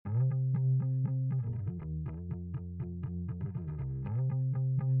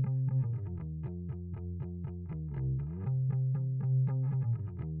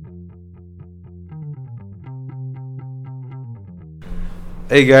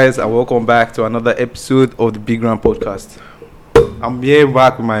Hey guys, and welcome back to another episode of the Big Round Podcast. I'm here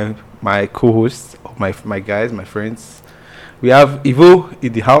back with my co-hosts, my guys, my friends. We have Ivo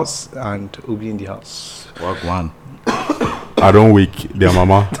in the house and Obi in the house. Work one. I don't wake their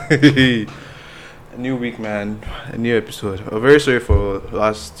mama. A new week, man. A new episode. I'm very sorry for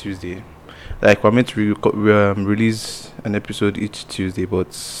last Tuesday. Like, we're meant to release an episode each Tuesday, but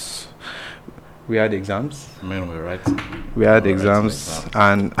we had exams. Man, we're right. We had exams,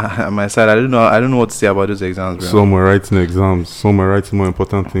 and on my side, I don't know what to say about those exams. Bro. Some were writing exams. Some were writing more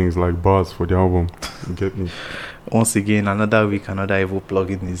important things like bars for the album. You get me? Once again, another week, another evil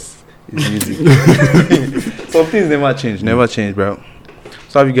plugin is music. Some things never change, bro.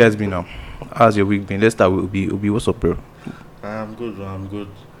 So how have you guys been now? How's your week been? Let's start with Ubi. What's up, bro? I'm good.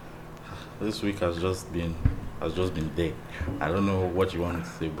 This week has just been there. I don't know what you want to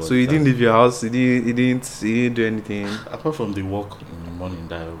say, but so you didn't leave your house? You didn't do anything? Apart from the walk in the morning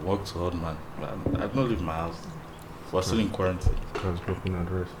that I walked to hard man. I've not left my house. We're still in quarantine. Guys, dropping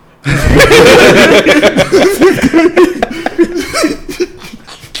address.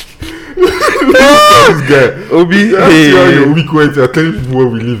 This guy, Obi, hey, Obi quarantine. I'm telling people where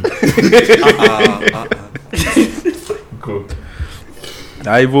we live. Go.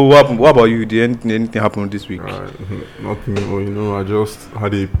 Ivo, what about you? Did anything happen this week? Nothing. I just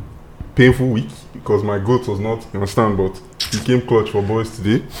had a painful week because my goat was not. You understand? But he came clutch for boys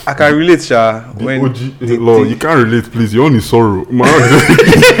today. I can relate, Sha. Lord, you can't relate, please. You're on his sorrow.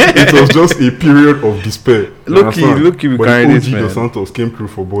 It was just a period of despair. Look, we can relate, OG man. Dos Santos came through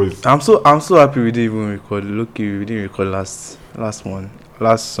for boys. I'm so happy we didn't even record. Look, we didn't record last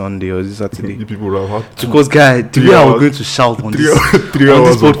Sunday or this Saturday. The people would have had Because, guy, today I was going to shout on this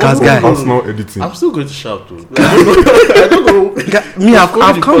podcast, guy. Arsenal editing. I'm still going to shout too. I don't know. Me, I've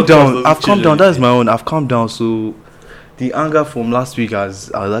calmed down. That is my own. I've calmed down. So the anger from last week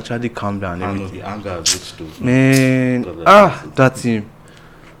has actually calmed down. I know the anger has reached to Man, that team.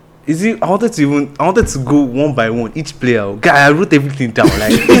 I wanted to go one by one, each player. Guy, I wrote everything down.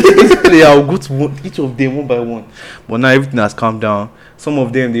 Like each player, I'll go to each of them one by one. But now everything has calmed down. Some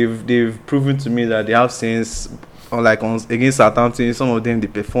of them they've proven to me that they have sense. Against Southampton, some of them they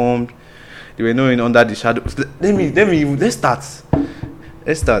performed. They were knowing under the shadow. Let's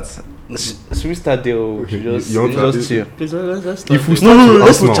start. Should we start there or should we just chill? Please, let's If we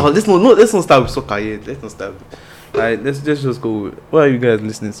start. start Let's not start with soccer yet. Let's not start. Alright, let's just go. What are you guys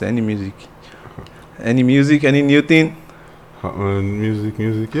listening to? Any music? Any new thing?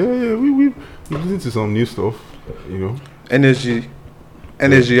 Music. Yeah. We listen to some new stuff.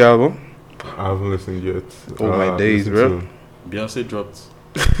 Energy album. I haven't listened yet. Oh my days, bro. Beyonce dropped.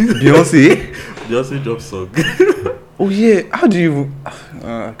 Beyonce dropped song. Oh yeah. How do you?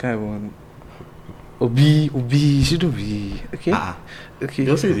 I can't even. Obi, should be okay. Okay.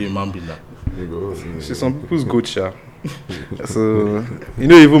 Beyonce is a man being There She's some people's goat, Sha. So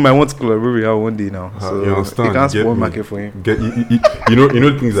even might want to collaborate with her one day now. So you understand? you can't spoil market for him.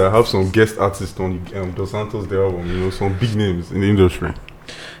 The things that have some guest artists on Dos Santos the album. Some big names in the industry.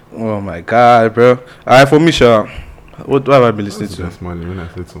 Oh my god, bro. Alright, for me, Sha. What have I been listening to? That's smiling when I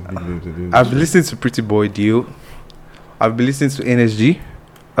said some big names in the industry. I've been listening to Pretty Boy Deal. I've been listening to NSG.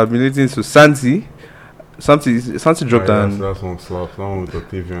 I've been listening to Santi. Santi dropped that song slaps. That one with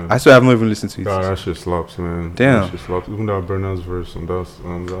Octavian. I swear I've not even listened to it. That shit slaps, man. Damn. That shit slaps. Even that Bernard's verse on that.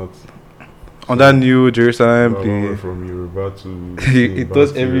 On that new Jerusalem That thing. one from Yoruba to It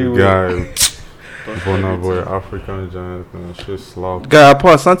does everywhere. Guy, Burna Boy, African giant, man. Shit slaps. Guy,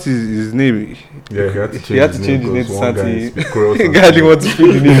 apart Santi is his name. Yeah, he had to change his name to Santi. Guy Guy didn't want to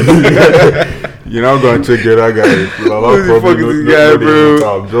speak the name. You're not gonna check the other guy. Who the fuck is this guy,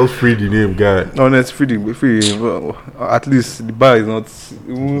 bro? Just free the name, guy. No, it's free. Well, at least the bar is not.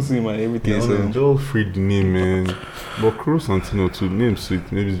 You won't see my everything. Yeah, So just free the name, man. But Kuro Santino too, name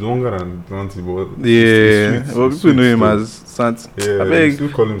sweet. Maybe it's longer than Santi, but yeah, it's well, people know him as Santi. Yeah, I beg. still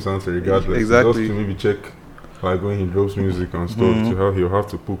call him Santi regardless. Exactly. Just to maybe check, like when he drops music and stuff, to how he'll have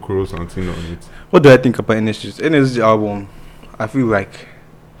to put Kuro Santino on it. What do I think about NSG album? I feel like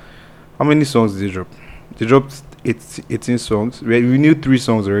how many songs did they drop? They dropped 18 songs. We knew 3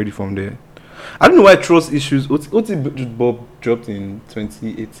 songs already from there. I don't know why Trust Issues. Oti Bob dropped in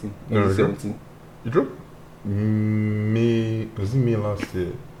 2018, No, 2017. You dropped May? Was it May last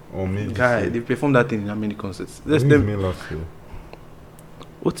year or May? this Guy, year? they performed that thing in how many concerts? I Let's think it's them. May last year.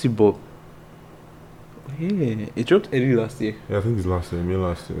 Oti Bob. Yeah, it dropped early last year. Yeah, I think it's last year. May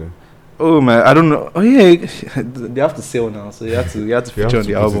last year. Oh man, I don't know. Oh yeah, they have to sell now, so you have to feature on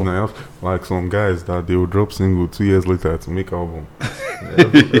the album. Like some guys that they will drop single 2 years later to make album.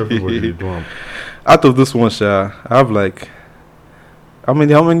 Everybody they do them. Out of this one, Sha, I have like How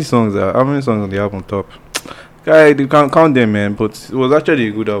many songs on the album top? Guy, you can't count them, man. But it was actually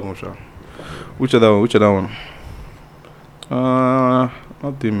a good album, sure. Which other one?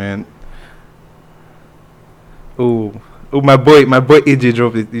 Nothing, man. Oh, my boy AJ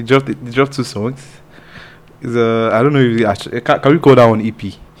dropped it. He dropped 2 songs. It's I don't know if he actually can we call that one EP?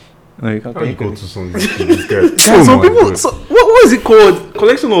 No, you can't. How you go to songs? This guy. Yeah, some my people. God. So, what is it called?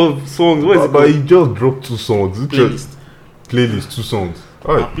 Collection of songs. What is it But called? he just dropped 2 songs. Playlist 2 songs.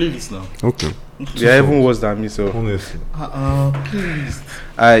 Alright. Playlist now. Okay. Yeah, everyone was than me. So, Honestly. Playlist.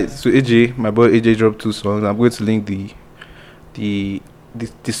 alright. So AJ, my boy AJ dropped 2 songs. I'm going to link the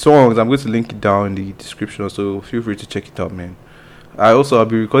songs. I'm going to link it down in the description. So feel free to check it out, man. I'll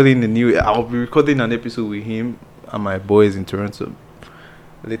be recording an episode with him and my boys in Toronto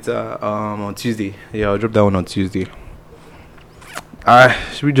later on Tuesday. Yeah, I'll drop that one on Tuesday.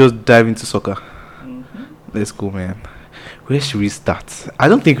 Should we just dive into soccer? Let's go, man. Where should we start? I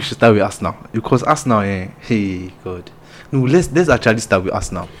don't think we should start with Arsenal because Arsenal, hey God. No, let's actually start with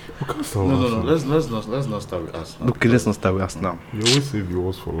Arsenal. We can't start No. with Arsenal. Let's not start with Arsenal. Okay, let's not start with Arsenal. You always save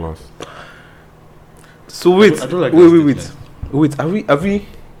yours for last. So wait, I don't like wait. Have we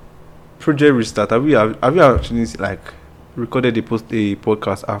project restart? Have we actually like recorded a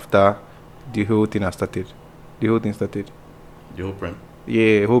podcast after the whole thing has started? The whole thing started. The whole prem?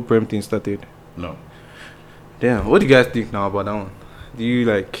 Yeah, whole prem thing started. No. Damn, what do you guys think now about that one? Do you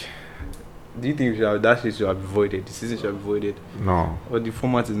think that shit should have been voided? The season should have been voided? No. Or the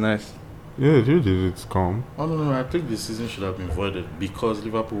format is nice? Yeah, it's calm. Oh no! I think the season should have been voided because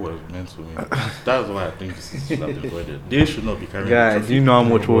Liverpool was meant to win. That's why I think the season should have been voided. They should not be carrying. Guy, the do you know how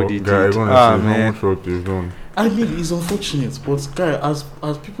much work they did? Guy, honestly, Ah, how man. much work they've done. I mean, it's unfortunate, but guy, as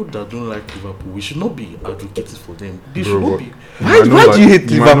people that don't like Liverpool, we should not be advocating for them. They should Bro, not but- be. Why do you hate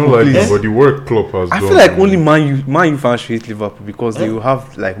might not Liverpool, like please? it, but the work Klopp has I done. feel like only Man U fans should hate Liverpool because they will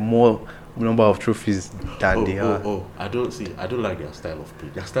have like more number of trophies than they are. I don't like their style of play.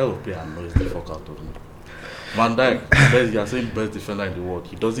 Their style of play annoys the fuck out of me. Van Dijk, you are saying best defender in the world.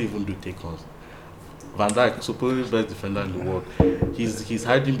 He doesn't even do take-ons. Van Dijk, supposedly best defender in the world. He's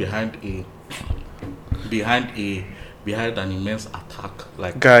hiding behind an immense attack.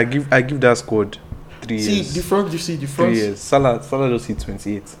 Like Guy, I give that squad 3 see years. the front. You see the 3 front. years. Salah just hit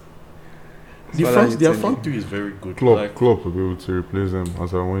 28. The Salah front. hit Their 20. front three is very good. Klopp will be able to replace them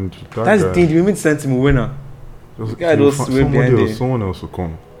as I went. That's the thing. The moment sent him a winner. guy just way behind there. Someone else will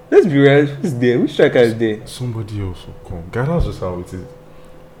come. Let's be real. Who's there? Which striker is there? Somebody else will come. Guy, that's just how it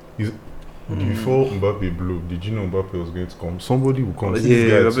is. Before Mbappe blew, did you know Mbappe was going to come? Somebody will come. Yeah,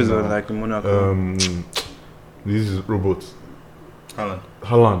 Mbappe is like in Monaco. This is robot.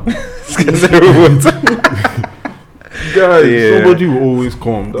 Haaland. Guys, Yeah. somebody will always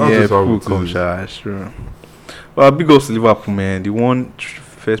come. That's just how people it come, is. sure. Well, big ups to Liverpool, man. They won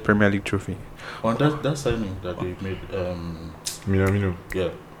first Premier League trophy. On that signing that they made, Minamino. yeah.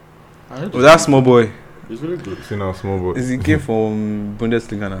 I heard Oh, that small boy. it's really good. See now, small boy. Is he came from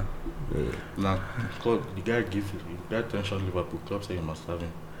Bundesliga now? Now, club, the guy attention Liverpool. Club say you must have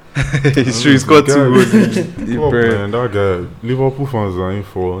him. It's true. He scored 2 goals. in Klopp, Premier man, that guy. Liverpool fans are in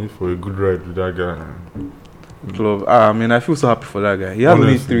for a good ride with that guy. Club. I mean, I feel so happy for that guy. He has only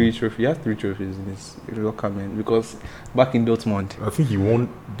Honestly. 3 trophies. He has 3 trophies in his locker, man. Because back in Dortmund, I think he won.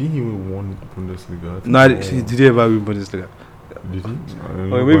 Didn't he won Bundesliga? I think no, he won. did he ever win Bundesliga? Did he? I don't Or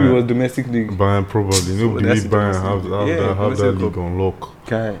know, maybe it Bayern- was domestic league. Bayern probably. Nobody that's made Bayern domestic. have that domestic league cup. on lock.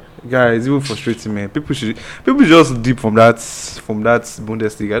 Guy, it's even frustrating, man. People just dip from that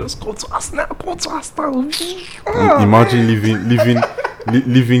Bundesliga. Just go to Arsenal. Imagine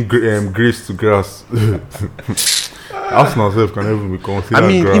leaving grace to grass. Arsenal self can never be considered I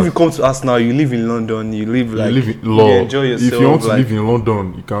mean, grass. if you come to Arsenal, you live in London. You live like you live in you law. enjoy yourself. If you want to like, live in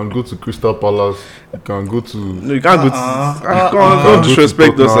London, you can go to Crystal Palace. You can go to. no, you can't go to. you Don't can go to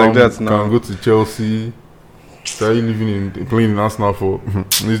disrespect us like Tottenham, that You now. can go to Chelsea. So you playing in Arsenal for?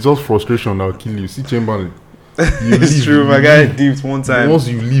 It's just frustration that will kill you. See Chamberlain. It's true. My guy dipped one time. Once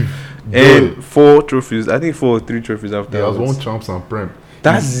you leave, And 4 trophies. I think 4 or 3 trophies after. he has won champs and prem.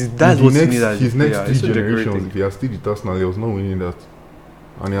 That's In what the you need. his next yeah, 3 it's so generations. decorating. If he has stayed with Arsenal, he was not winning that,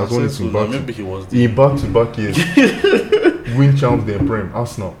 and he has won it in Maybe he was in back-to-back years. Win champs then prem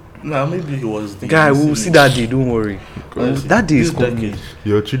Arsenal. Nah, maybe he was the Guy, we'll see that day. Don't worry. Honestly, That day is this coming. decade.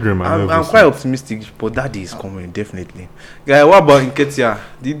 Your children might I'm never quite see. optimistic, but that day is coming definitely. Guy, what about Nketiah?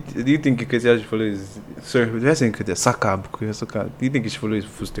 Do you think Nketiah should follow his? Sorry, did I say Nketiah? Saka. Do you think he should follow his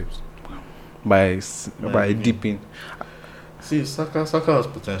footsteps by dipping? See, Saka has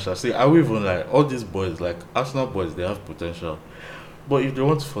potential. See, I will even like all these boys, like Arsenal boys, they have potential. But if they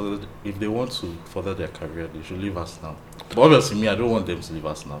want to further their career, they should leave us now. But obviously, me, I don't want them to leave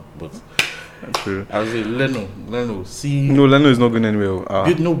us now. But True. I was say Leno, see. No, Leno is not going anywhere.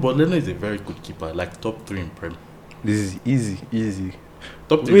 No, but Leno is a very good keeper, like top 3 in Prem. This is easy.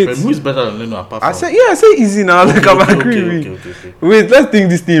 Top 3 Wait, in Prem. Who is better than Leno apart from? I say easy now. Like I'm agree. Okay. Wait, let's think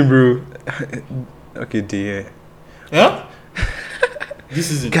this thing, bro. Okay, dear. Yeah.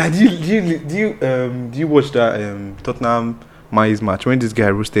 This is it. Guy, do you watch that Tottenham Maes match when this guy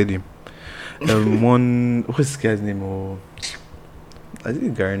roasted him? What's this guy's name? Or I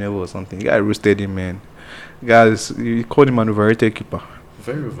think Gary Neville or something. The guy roasted him, man. Guys, he called him an overrated keeper.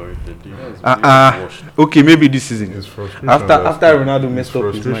 Very overrated. Washed. Okay, maybe this season. It's frustration. After Ronaldo messed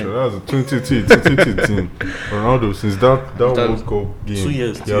up his mind. That's a 2018. Ronaldo, since that World Cup game, 2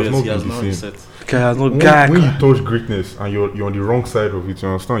 years. he has not He has been not the same. reset. Guy has not. When you touch greatness and you're on the wrong side of it, you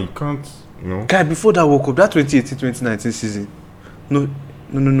understand? You can't, Guy, before that World Cup, that 2018-2019 season. No.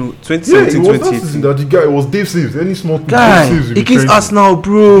 Yeah, 2017, it was that 2018. season that the guy was Dave saves. Any small thing, Guy, Dave saves will be against trending. Arsenal, Dave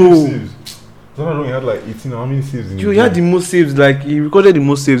bro. saves. Ronaldo had like 18. How many saves in He the had the game? most saves. Like he recorded the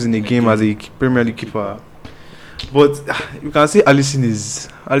most saves in a game as a Premier League keeper. But you can say Alisson is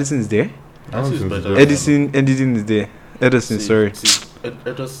there. That's his better. Edison is there. Ederson, sorry.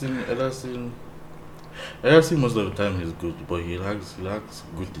 Ederson most of the time is good, but he lacks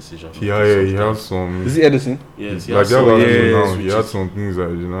good decision. He has some. Is it Edison? Yes, Like he has that last yeah, game now, switches. he had some things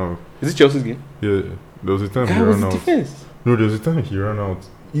that Is it Chelsea's game? Yeah, there was a time Guy he was ran the out. defense. No, there was a time he ran out.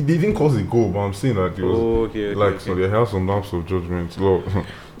 He didn't cause a goal, but I'm saying that it was Okay. so they have some lapse of judgment. Well,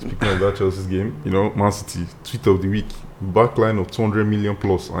 speaking of that Chelsea's game, Man City tweet of the week: backline of 200 million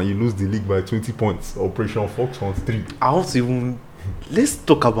plus, and you lose the league by 20 points. Operation Fox on 3. I want to even let's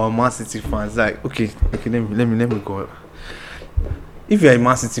talk about Man City fans. Like, okay, let me go. If you're a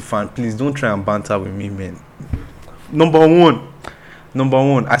Man City fan, please don't try and banter with me, man. Number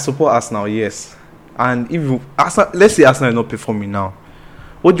one, I support Arsenal, yes. And if let's say Arsenal is not performing now,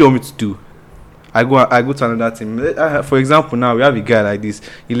 what do you want me to do? I go to another team. For example, now we have a guy like this.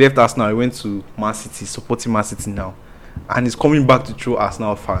 He left Arsenal, he went to Man City, supporting Man City now, and he's coming back to throw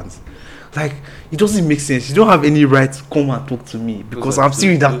Arsenal fans. Like, it doesn't make sense. You don't have any right to come and talk to me because I'm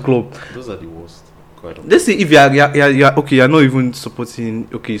still in that club. Those are the worst. Quite honestly. Let's say if you're okay, you're not even supporting.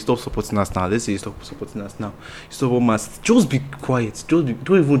 Okay, you stop supporting us now. Let's say you stop supporting us now. You stop Man City. Just be quiet. Don't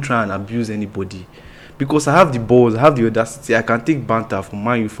even try and abuse anybody. Because I have the balls, I have the audacity. I can take banter from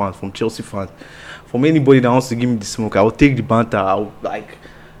Man U fans, from Chelsea fans, from anybody that wants to give me the smoke. I will take the banter.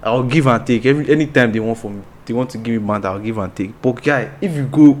 I'll give and take. Anytime they want to give me banter, I'll give and take. But guy, if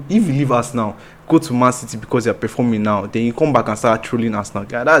you leave us now, go to Man City because you're performing now, then you come back and start trolling us now.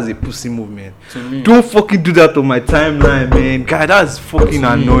 Guy, that's a pussy move, man. To me, Don't fucking do that on my timeline, man. Guy, that's fucking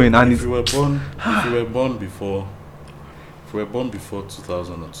annoying. And if you were born before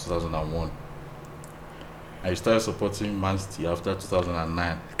 2000 or 2001, and you started supporting Man City after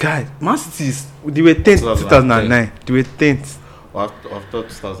 2009, guy, Man City they were 10th 2009. They were 10th. or after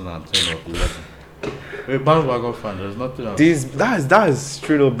 2010 or 11. You're a bandwagon fan. There's nothing else. That is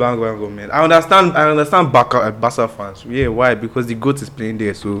straight up bandwagon, man. I understand Barca fans. Yeah, why? Because the GOAT is playing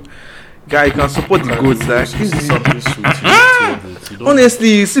there, so guy, you can support the GOATs. Like, something sweet. honestly,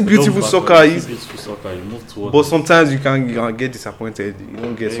 you see beautiful soccer. You move towards But sometimes you can get disappointed. You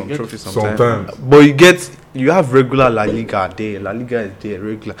don't get some trophies sometimes. Sometimes. But you have regular La Liga there. La Liga is there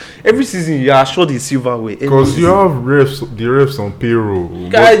regular. Every season you are assured the silverware. Because you have the refs on payroll.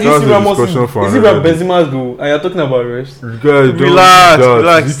 Guys, But you see that's a Ramos. discussion for Is it about another day. Benzema's goal? And you're talking about refs? You guys don't Relax, do that.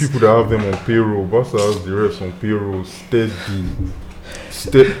 relax. These people that have them on payroll, Barca has the refs on payroll, steady.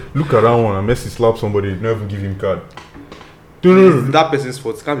 Look at that one, and Messi slap somebody, you never give him card. No. That person's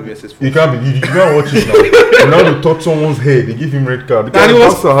fault. It can't be Messi's fault. You can't be. You can't watch it now. Ronaldo touch someone's head, they give him red card. The guy, And he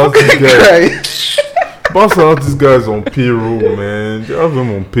was Barca has these guys. guy. Barca has these guys on payroll, man. They have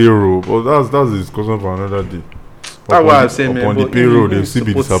them on payroll, but that's a discussion for another day. That's what I'm saying, man. On the But payroll, if they you still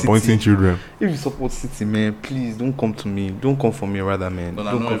be support disappointing City- children. If you support City, man, please don't come to me. Don't come for me, rather, man. No,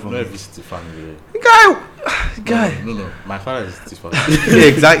 Don't come for no, me. every City fan really. Guy. No. My father is a City fan. Yeah,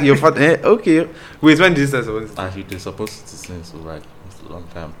 exactly. Your father. Okay. Wait, when did you start supporting City? They support City since, so like it's a long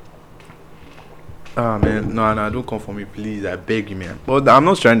time. Ah, man, no, don't come for me, please. I beg you, man. But I'm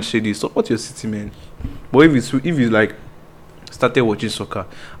not trying to say this. Support your City, man. But if you like started watching soccer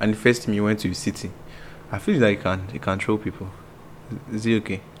and the first team you went to is City, I feel like you can troll people. Is it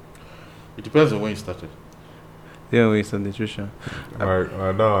okay? It depends on when you started. Yeah, wait, it's on nutrition. I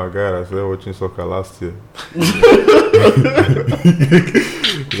know a guy that started watching soccer last year.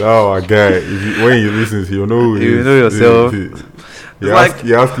 Now a guy, when he listens, he'll know who he You is. know yourself. He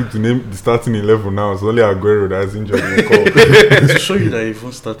asked him to name the starting 11 now. It's only Aguero that is injured. To show you that he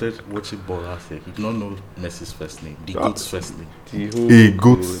even started watching ball last year, he did not know Messi's first name, the GOAT's first name. A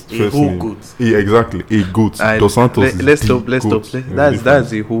goat's first name. Goat. Exactly, a goat. Dos Santos. Let's stop.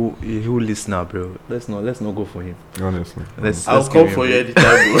 That's a whole listener, bro. Let's not go for him. Honestly, I'll come for you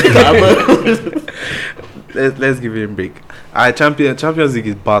anytime. Let's give him a break. Champions League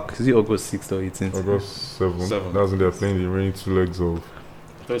is back. Is it August 6th or 18th? August 7th. Seven. That's when they're playing the remaining 2 legs of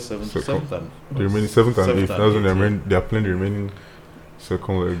Seventh time. the remaining 7th and 8th. That's when yeah. they're playing the remaining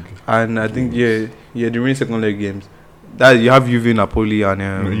second leg. And I think the remaining second leg games. That you have Juve, Napoli, and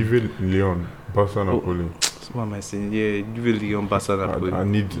Juve, Lyon, Barca, Napoli. what am I saying? Yeah, Juve, Lyon, Barca, Napoli. I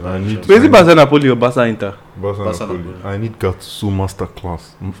need. Wait, is it Barca, Napoli or Barca, Inter? Barca, Napoli. Napoli. I need Gattuso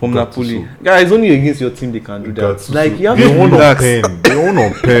masterclass From Napoli. Guys, only against your team they can do that. Gattuso. Like you have They to own on relax. pen. They own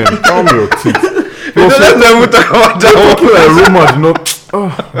on pen. Calm your teeth. Let's not even talk about that Talking like Roma, do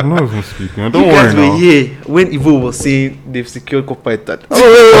not. I'm not even speaking. Don't you worry guys were now. here when Ivo was saying they've secured Copa Italia.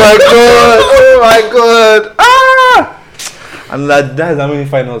 Oh my god! Ah! And that's how many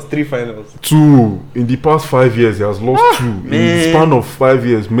finals? 3 finals. 2 in the past 5 years. He has lost 2 in the man. span of 5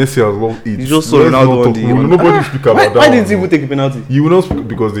 years. Messi has lost 8. You just saw Let's Ronaldo not on talk- the- Nobody speak about that. Why didn't he one. even take a penalty? He will not speak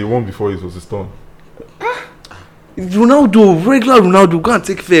because they won before it was his turn. Ronaldo, regular Ronaldo, go and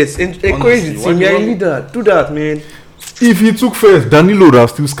take first. Encourage Honestly, the why team. do You're you a want- leader. Do that, man. If he took first, Danilo would have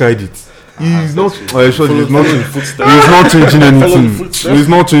still skied it. He's not. that's it. Actually, he's Follow not. the footsteps. He's not changing Follow the anything. footsteps. He's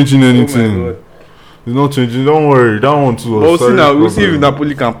not changing Oh my anything. god. He's not changing. Don't worry. That one too. But we'll see now. We'll see if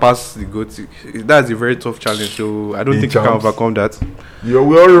Napoli can pass the goal. That's a very tough challenge. So I don't In think he can champs. overcome that. Yeah,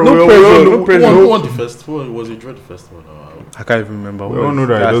 we all No we all- pressure, we all- no we pressure. all- Who won the first one? Was it Dread the first one? I can't even remember. We all know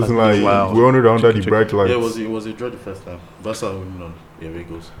that it doesn't like. Wow. We all know that under the Check. bright lights. Yeah, was it Dread the first time? Barca winning on away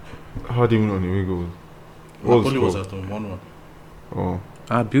goals. How do you know the way goes? What was Napoli the was score? at home 1-1.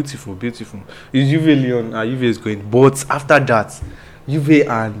 Oh. Beautiful. It's Juve Lyon. Juve is going. But after that, Juve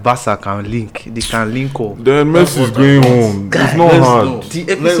and Barca can link. They can link up. Then That's Messi is what going I want. home. Guy, It's not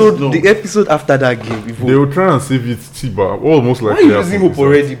let's hard. know. The episode after that game. Ivo, They will try and save it, Tiba. Almost why like are you losing hope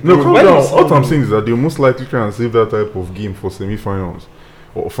already, bro? No, calm Why down. you What I'm so- saying is that they'll most likely try and save that type of game for semi-finals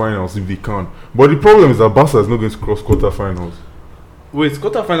or finals if they can. But the problem is that Barca is not going to cross quarter-finals. Wait,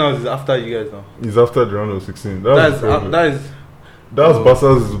 quarterfinals is after you guys now. It's after the round of 16. That's the problem. That's That's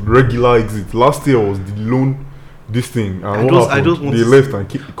Barca's regular exit. Last year was the lone this thing. And I what don't happened? want They to left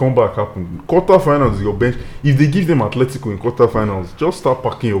and come back happened. Quarterfinals is your bench. If they give them Atletico in quarterfinals, just start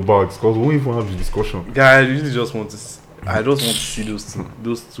packing your bags because we won't even have the discussion. guy. I really just want to. I just want to see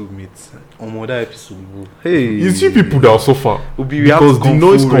those two mates on that episode. Bro. Hey, It's you people that will suffer we have because to the come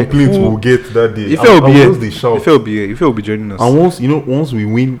noise full, complaints full- we'll get that day. If will be once here, they shout, if will be joining us. and once we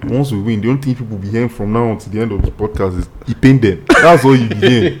win, the only thing people be hearing from now on to the end of the podcast is keep paying them. That's all you be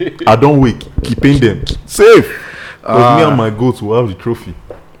hearing. I don't wake, keep paying them. Safe. Because me and my goats will have the trophy.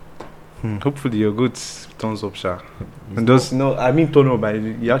 Hopefully your good thumbs up, sha. And just I mean turn up, but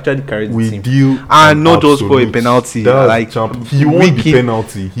you actually carried the We team. deal And not just for a absolute. penalty. That's Like he won week the in-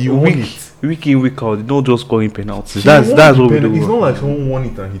 penalty. He won week, it. week in, week out, not just scoring penalties. He That's won what the we penalty. It's do. not like someone won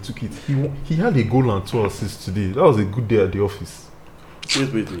it and he took it. He had a goal and 2 assists today. That was a good day at the office.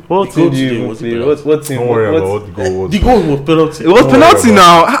 Wait. What The team goal do you today even was a play? penalty. What team? Don't worry what- about what the goal was. The goal was penalty. It was Don't worry penalty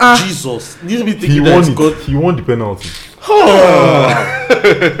about now. Jesus. This be He thinking that won he scored. it. He won the penalty.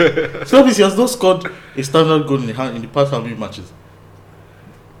 So that means he has not scored a standard goal in the past how many matches?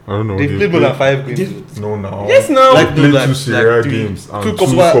 I don't know. They played more than 5 games. No, now. Yes, now. They Like- played like- 2 Serie A like three- games and two 2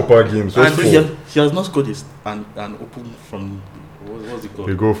 Copa- Copa games. and Just He four. has not scored an open from what's it They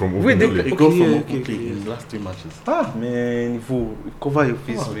called? go from Wait, open they play. A goal Okay, from okay, open play okay. in the last 3 matches. Man, if you cover your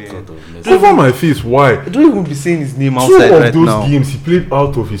face, Oh, man. God of mercy. Cover my face. Why? Don't even be saying his name 2 outside of right those now. games he played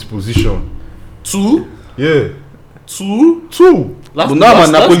out of his position. 2? Yeah, 2? 2. But now I'm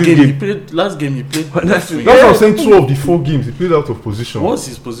a Napoli game game. he played. Last game he played. But left that's- wing. That's what I'm saying. 2 of the 4 games he played out of position. What's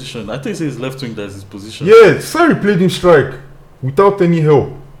his position? I think he says left wing. That's his position. Yeah, Sarri played him strike without any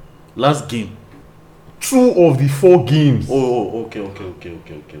help. Last game. 2 of the 4 games. Okay.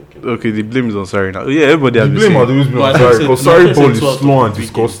 Okay, the blame is on Sarri now. Yeah, everybody The has been blame has saying. always been No, on I think Sarri said- because no, I Sarri think ball said is 2 out of slow and 3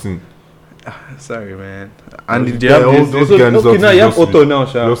 disgusting. Sorry, man. And Yeah, they have all this- those so- guys okay, just now to you have be- Otto now,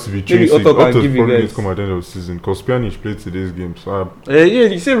 Sha. Just to be Maybe changed. Otto can Otto's give you probably going guys. to come at the end of the season because Pjanic played today's game. So Yeah,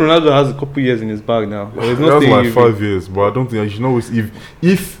 you say Ronaldo has a couple years in his bag now. There's no that's saying like you- 5 years, but I don't think I should know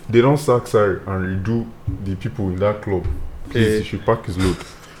if they don't sack Sarri and redo the people in that club, please Yeah. he should pack his load.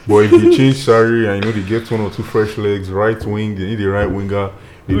 But if they change Sarri and they get 1 or 2 fresh legs, right wing, they need a right winger.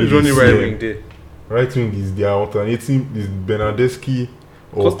 They Who is need a running right CM. wing there? Right wing is their alternating is Bernardeschi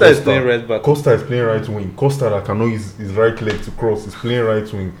or Costa is playing right back. Costa is playing right wing. Costa that cannot use his right leg to cross is playing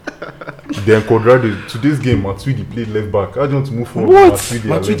right wing. Then Quadrado, today's game, Matuidi played left back. I don't want to move forward. What?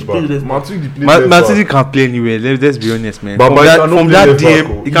 Matuidi played left back. Matuidi played left Matuidi back. can't play anywhere. Let's be honest, man. But From he that, cannot from play that left back,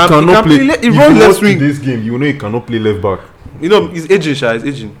 DM, oh. he can't play. He If runs you left watch wing. today's game, you know he cannot play left back. You know, he's aging, Sha. He's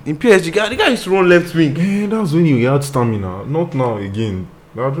aging. In PSG, the guy used to run left wing. Yeah, that's when he had stamina. Not now again.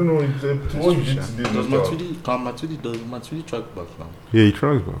 I don't know. What you did today? Does Matuidi? Matuidi track back now? Yeah, he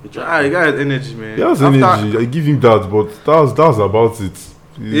tries back. He Ah, the guy has energy, man. He has After- energy. I give him that, but that's about it.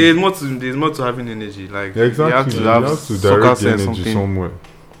 There's more to having energy. Like Yeah, exactly. you have to have to soccer direct the sense, energy something. somewhere.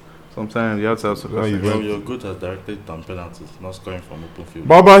 Sometimes you have to have soccer Yeah, sense. you Well, you're good at directed than penalties, not scoring from open field.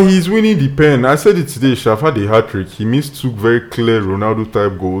 Baba, he's winning the pen. I said it today. Shaf had a hat trick. He missed two very clear Ronaldo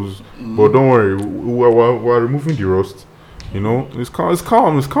type goals. But don't worry, we're removing the rust. You know, it's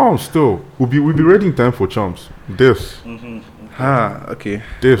calm still. We'll be ready in time for champs. This. Ah, okay.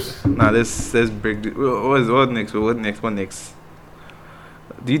 This. Now let's break. What next? What next?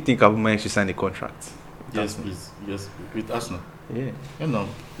 Do you think Aubameyang should sign a contract? Yes, please. Yes, with Arsenal. Yeah. You know,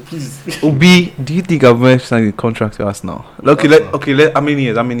 please. Obi, do you think Aubameyang should sign a contract with us now? How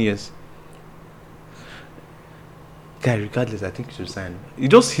many years? Guy, regardless, I think he should sign. He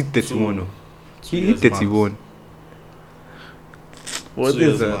just hit 31. No? He hit 31. What 2 is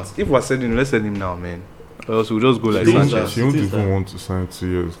years that? max. If we're selling him, let's sell him now, man. Or else we'll just go like He won't Sanchez. She won't It is even that. want to sign 2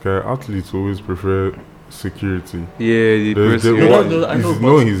 years. Guy, athletes always prefer security. Yeah, the There's person. I know, it's but-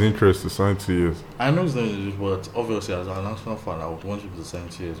 not his interest to sign 2 years. I know it's not easy, but obviously, as an Arsenal fan, I would want him to sign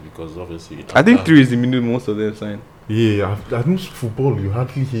 2 years because obviously. I think 3 is the minimum most of them sign. Yeah, I know football. You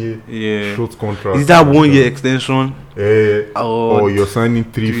hardly hear Yeah. short contracts. Is that 1 year extension? Or you're signing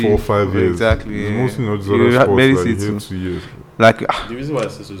 3, 4, 5 years. Exactly. It's Yeah. mostly not just You other sports barely that see you hear too. 2 years. Like, The reason why I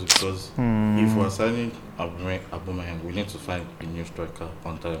say so is because if we're signing Aubameyang, we need to find a new striker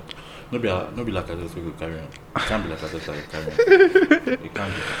on time. No be like I just go carry on. It can't be like I just carry on. It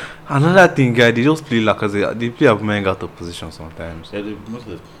can't be. another thing, guy, they just play Lacazette. They play Aubameyang out of position sometimes. Yeah, most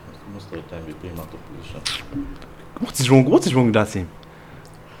of the time they play him out of position. What is wrong? What is wrong with that team?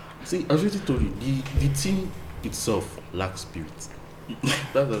 See, I already told you, the team itself lacks spirit.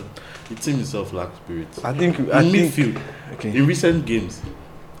 The team itself lacks spirit. I think. In I think. midfield, Okay. in recent games,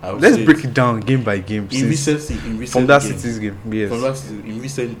 I would Let's say break it down game by game. in recent From that games, City's game, yes. from that season, in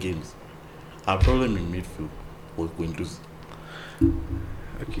recent games, our problem in midfield was Guendouzi.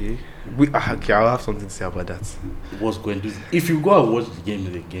 Okay. Okay, I'll have something to say about that. Was Guendouzi. If you go and watch the game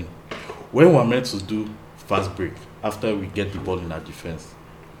again, when we're meant to do fast break after we get the ball in our defense.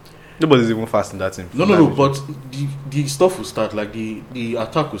 Nobody's even fast in that team. No, but the stuff will start, like the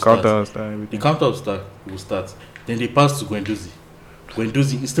attack will start. The counter will start. Then they pass to Guendouzi.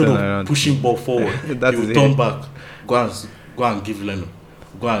 Guendouzi, instead Turn of around. pushing ball forward, That he will is turn it. back, go and give Leno,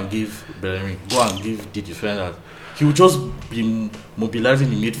 go and give Bellerin, go and give the defenders. He will just be mobilizing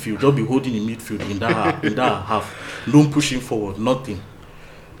the midfield, just be holding the midfield in that half. No pushing forward, nothing.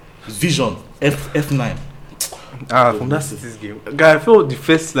 His vision, F9. From that City's game, guy, I felt the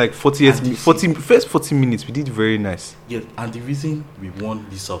first like 40 minutes we did very nice. Yes, and the reason we won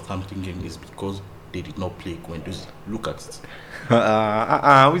this Southampton game is because they did not play Guendouzi. Look at it.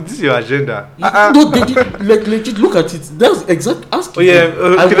 This is your agenda. No, they did. Like, legit, look at it. That's exact. Ask. Oh yeah, I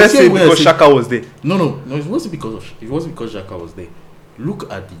okay, was let's here say when I because said- Xhaka was there. No. It wasn't because Xhaka was there.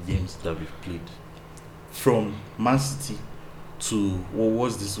 Look at the games that we've played, from Man City to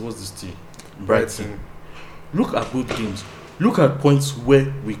what's this team? Brighton. Look at both games. Look at points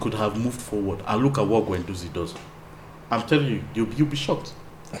where we could have moved forward, and look at what Guendouzi does. I'm telling you, you'll be shocked.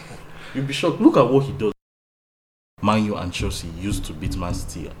 You'll be shocked. Look at what he does. Man U and Chelsea used to beat Man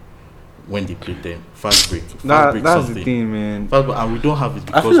City when they played them. Fast break. That's something. the thing, man. Fast break, and we don't have it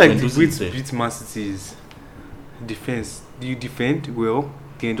because I feel like the Guendouzi way is to there. beat Man City is defense. Do you defend well?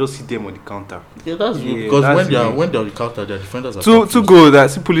 Then just hit them on the counter. Yeah, that's Yeah, good because that's when the way. when they're counter, their defenders are Two confused. goals. That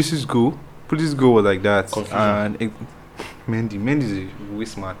see Pulisic's goal. Pulisic's goal was like that. Confusion. And Mendy is a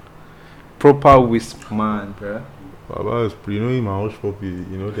waste man. Proper waste man, bruh. Baba is you know him and Hush Puppy,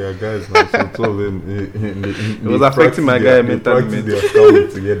 you know they are guys now, so two of them It was affecting my guy mentally, man. They are scouting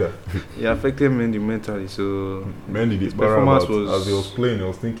together. It affected Mendy mentally, so Man, his the performance performance was- as he was playing, I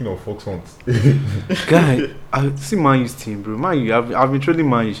was thinking of Fox Hunt. guy, I see Man U's team, bro. Man U, I've been trolling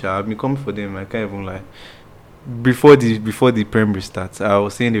Man U, I've been coming for them. I can't even lie. Before the Premier starts, I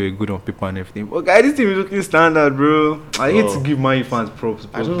was saying they were good on paper and everything. But guy, this team is looking standard, bro. I hate to give Man U fans props,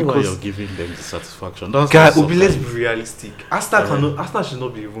 I don't know why you're giving them the satisfaction. That's guy, not Obi, let's be surprising. realistic. Arsenal should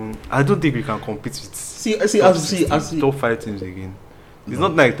not be even. I don't think we can compete with See, as top 5 teams again. He's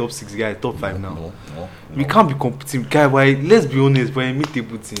not like top 6 guy, top 5 now. No. We can't be competing, guy. Why? Let's be honest. We're a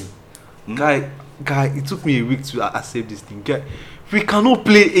mid-table team, guy. It took me a week to accept this thing, guy. We cannot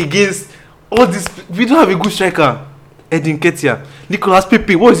play against all this. We don't have a good striker. Edin Ketia, Nicolas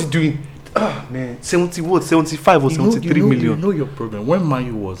Pepe. What is he doing? Ah man, 75 or 73 million. You know your problem. When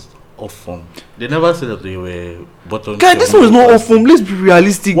Manu was off form, they never said that they were bottom. Guy, this one is not off form. Let's be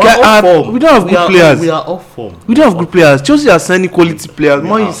realistic. We're Guy, off form. we don't have good players. We are off form. We don't have good players. Chelsea are signing quality players. We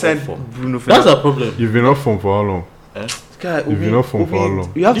Man, are you signed off form. Bruno That's Fernandes. our problem. You've been off form for how long? Guy, You've been off form for how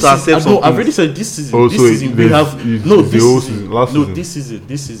long? You have This to is- accept no, something. I've already said this season. Oh, this so season we there's- have it's no the this whole season. season, last no season.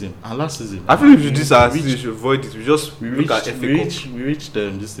 this season and last season. I feel if you do this, We as reached- you should avoid it. We just we look at reached FA we Cup. reached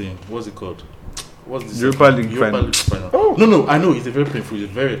this thing. What's it called? What's this? Europa League final. League final. No, I know it's a very painful.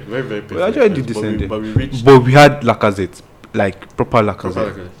 It's very painful. We actually did descend but we reached. But we had Lacazette, like proper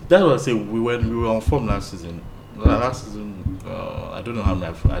Lacazette. That's what I say. We were on form last season. Last season, I don't know how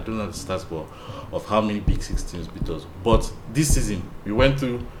many. I don't know the stats of how many Big Six teams beat us. But this season, we went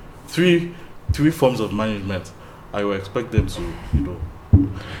through three forms of management. I will expect them to,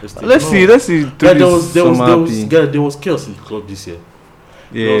 Let's see. Yeah, there was chaos in the club this year.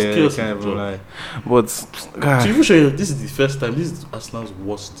 Yeah, chaos can't in the even club. lie. But To even show you, this is the first time. This is Arsenal's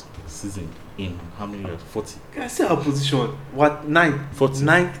worst season in how many years? 40. I see our position. What 40.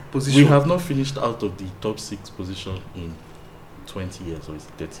 ninth position? We have not finished out of the top 6 position in 20 years or is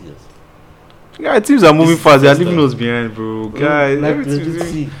it 30 years? Yeah, teams are moving This is fast. They are first leaving time. us behind, bro. Guys, Like, everything's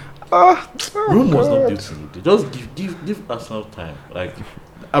let's doing- see. Ah, Rome was not built in a day. Just give Arsenal time. Like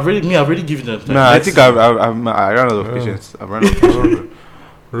I've already given them time. Nah, I Let's think see. I ran out of Yeah. patience. I ran out of patience.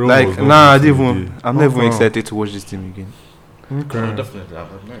 Rome was Like, not nah, I built didn't in a even. day. I'm not even Uh-uh. excited to watch this team again. No, Okay. definitely. I'm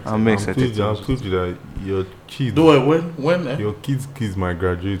I'm excited. told you that your kids, Do I when your kids might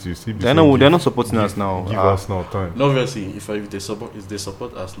graduate. You see, They're not supporting us now. Give Ah, us now time. no, obviously if they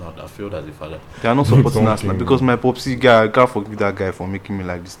support us now, I feel as a father. They are not supporting us now Don't because my popsy guy. I can't forgive that guy for making me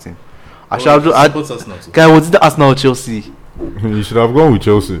like this thing. I Well, shall do. I, support us now too. guy, was it the Arsenal or Chelsea? You should have gone with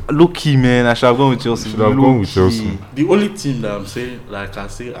Chelsea. Low key, man. I shall have gone with Chelsea. Should have Low gone with key. Chelsea. The only team that I'm saying, like I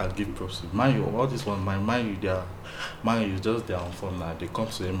say, I give props to Man U. All this one, Man U, Man U, just their own form now. They come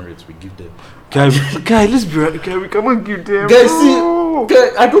to Emirates, we give them. Guy, let's be right. Guy, we cannot give them. Guys, see, bro.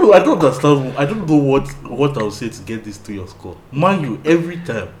 okay, I don't understand. I don't know what I'll say to get this to your score. Man U, every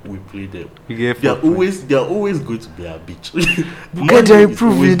time we play them, We get they are fucked. always going to be a bitch. Guy, they're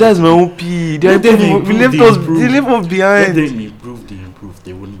improving. That's my own P. They're Let them improving. We left improve, us. they improve. They left us Let behind. them improve. They improve.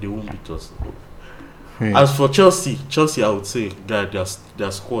 They won't beat us. Hmm. As for Chelsea, I would say that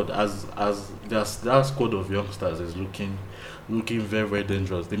their squad their squad of youngsters is looking very, very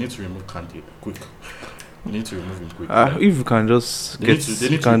dangerous. They need to remove Kante quick. They need to remove him quick. If you can just They get, need to- they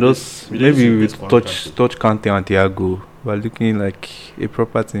need you to can replace- just we need to maybe replace with one touch Kante and Thiago. We're looking like a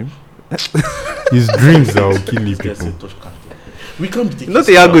proper team. His dreams that will kill you This guy said people. touch Kante. We can't be taking Not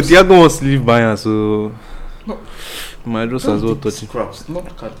Thiago. scraps. Thiago wants to leave Bayern, so No. my just Can't as well take touching. scraps. Not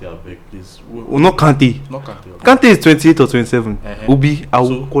Kante, I beg, please. Oh, not Kante. Not Kante. Kante is 28 or 27. Uh-huh. Ubi, I will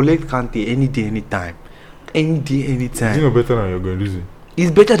So- collect Kante any day, anytime. Any day, Is he anytime. not better than you're going to do? He's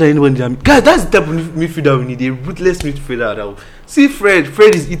better than anyone. Guys, that's the type of midfielder we need. A ruthless midfielder. That will. See Fred.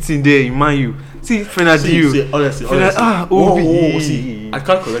 Fred is eating there in Man U. See Fernandinho. See, honestly, see, I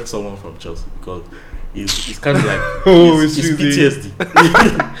can't correct someone from Chelsea because it's kind of like it's PTSD.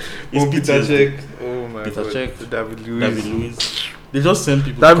 It's PTSD. Oh my Peter God. Cech, David David Luiz. Luiz. They just send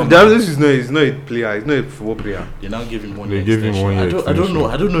people. to David come David out. Luiz is not a player. He's not a football player. They now give him 1 They year gave him extension. 1 year I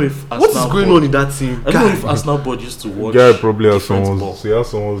don't know if What is Arsenal going board- on in that team? I don't know if Guy, Arsenal board used to watch. Guy probably has different someone's. ball. So he has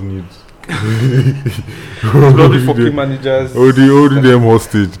someone's needs. bloody fucking managers. Hold them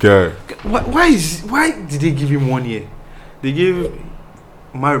hostage, guy. Why did they give him 1 year? They gave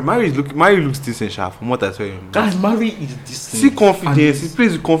Mari looks decent, sharp from what I saw him. Guys, Mari is this. See confidence. He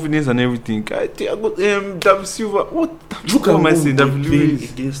plays with confidence and everything. Guy, David Silva. What Look at am I what saying? we David played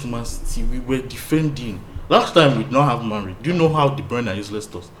Luiz. against Man City. We were defending. Last time we did not have Mari. Do you know how De Bruyne useless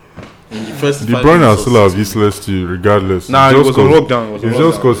to us? In the first De 5 Bruyne minutes still of have season. useless to you, regardless. Nah, it It's was just on 'cause- lockdown. It's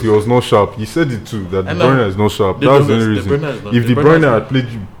just because he was not sharp. He said it too that De I know. Bruyne is not sharp. De That's the Bruyne only is- De reason. Bruyne is not- If De De Bruyne Bruyne is- had played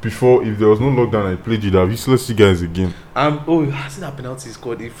you before, if there was no lockdown, I played you. That useless you guys again. I see that penalty he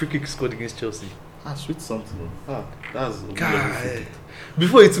scored. A free kick scored against Chelsea. Sweet something. That's God.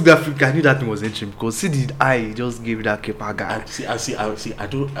 Before he took that free kick, I knew that thing was entering because see the eye he just gave that keeper guy. I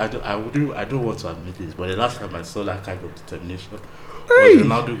don't want to admit this, but the last time I saw that kind of determination Hey. was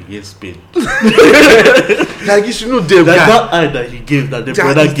Ronaldo against Spain. Like you should know them Like guy. that eye that he gave, that the That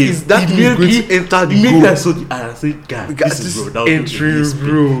brother is- gave, is that he is going to enter the He goal. made that so the eye. I said, "God, Guy, this is this Ronaldo entry, against Spain.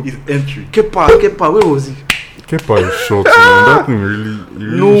 bro. It's entry." Kepa, where was he? Kepa is short, man. That thing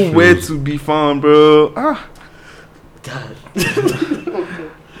really Nowhere shows. to be found, bro. God.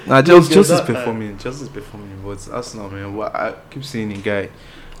 Nah, Just Chelsea's that, performing. Chelsea's performing, but Arsenal, man. What I keep saying it, guy.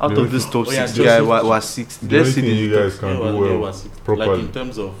 Out The of this top Oh, yeah, 6, Chelsea- guy was 6. The Let's only see thing you the guys can do Yeah, well was like properly in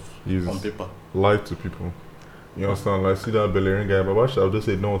terms of is on paper. lie to people. You understand? Like, see that Bellerin guy, Baba shall just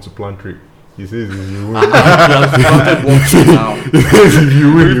say no to plan trick. He says if you win, He has planted one tree now. he says if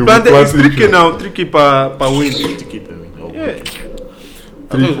you win, you will Planted plant is three 3K now, 3K per win. To keep him. Oh, Yeah. okay.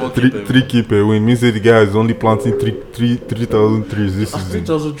 I thought it was one keeper. Three keeper win. Means that the guy is only planting 3,000 trees this season.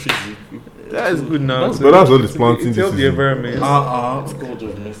 3,000 trees. That is good now. But that's all it's planting It this helps the season. environment. God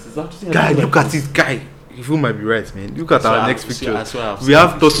of mercy. Is actually Guy, look at it, guy. You might be right, man. Look at our next I picture. swear I've We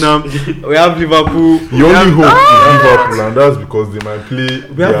have Tottenham, we have Liverpool. You only hope is Liverpool, and that's because they might play.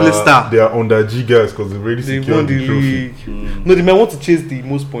 We have Leicester. They are under G guys because they've already They secured won the the trophy. league. No, they might want to chase the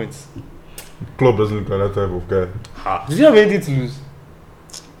most points. Club doesn't look like that type of guy. Did you have anything to lose?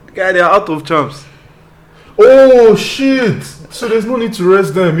 Guy, they are out of champs. Oh shit! So there's no need to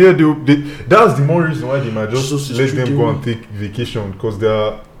rest them. Yeah, that's the more reason why they might just Just let them go treat and take vacation because they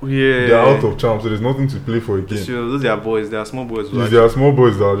are Yeah. out of champs. So there's nothing to play for again. Sure, those are boys. They are small boys. If there are small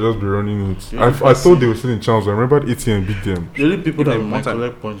boys that will just be running it. Yeah, I thought they were still in champs. I remember ATM beat them. The only people that Give them might one time.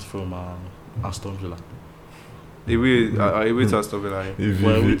 collect points from Aston Villa. Away to Aston Villa.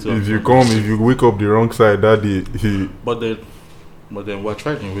 If you wake up the wrong side that day, But then we're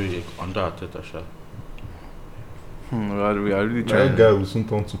trying to way under Arteta. Sha. We are really that trying. guy will soon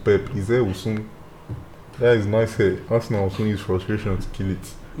turn to Pep. His hair will soon. That is nice hair. Arsenal will soon use frustration to kill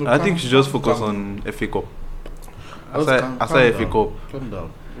it. No, I think calm- we should just focus calm- on FA Cup. Just calm Aside FA down. Cup. Calm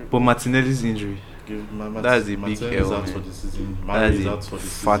down. But Martinelli's injury. That's a big Martinelli L, is out man. for the season. That Mane is is a out for the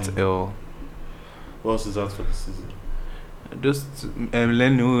fat season. L. Who else is out for the season? Just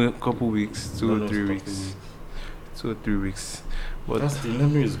Leno a couple weeks, 2 or Leno's 3 couple weeks. 2 or 3 weeks. But That's the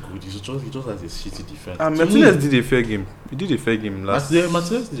Leno is good. He just has a shitty defense. Martinez did a fair game. He did a fair game last.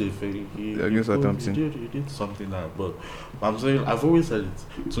 Martinez did a fair. Against Southampton. He did something like, but I'm saying I've always said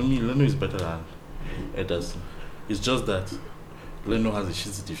it. To me, Leno is better than Ederson. It's just that Leno has a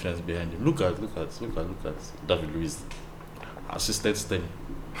shitty defense behind him. Look at David Luiz. Assisted Sten.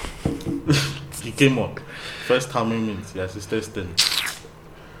 He came on. First how many minutes? He assisted Sten.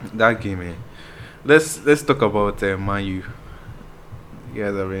 That game, eh. Let's talk about Man U. You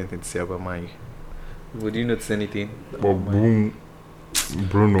guys have anything to say about Man U? Would you notice anything? But boom,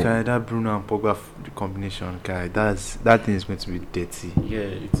 Bruno. Guy, that Bruno and Pogba the combination, guy, that thing is going to be dirty. Yeah,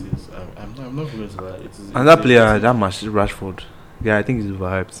 it is. I'm not going to lie. It is. And that player, that match, Rashford, yeah, I think he's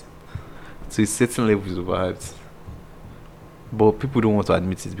overhyped. To a certain level, he's overhyped. But people don't want to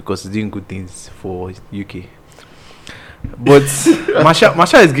admit it because he's doing good things for UK. But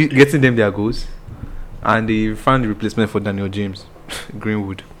Martial is getting them their goals, and they found the replacement for Daniel James,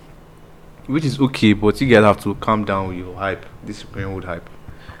 Greenwood, which is okay. But you guys have to calm down with your hype. This Greenwood hype,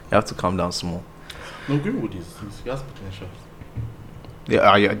 you have to calm down small. No, Greenwood he has potential.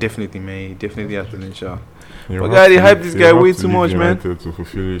 Yeah, definitely, man. He definitely has potential. You But have guy, they to hype leave- this you guy have way to too leave much, man. United to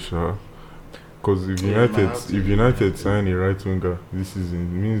fulfill it, because if Yeah, man, have to. United sign a right winger this season,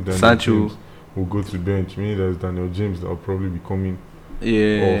 it means Daniel Sancho. James will go to bench. Meaning there's Daniel James that will probably be coming off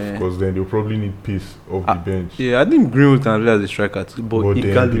Yeah. because then they'll probably need pace off the bench. Yeah, I think Greenwood can play as a striker too, but But then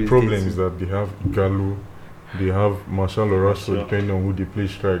Igalo the is problem dirty. is that they have Gallo, they have Martial or Rashford, Martial. depending on who they play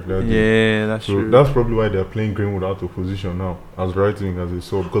strike that day. Yeah, that's So true. that's probably why they're playing Greenwood out of position now as right wing as a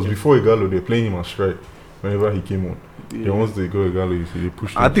sub. Because before Igalo, they're playing him as strike whenever he came on. Yeah. Then once they go Igalo, you see they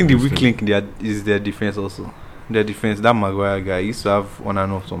push. I him think to the this weak thing. link is their defense also. Their defense, that Maguire guy, he used to have on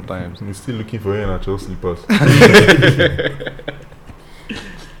and off sometimes. He's still looking for NHL slippers.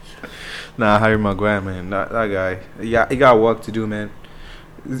 Nah, Harry Maguire, man, that guy, yeah, he got work to do, man.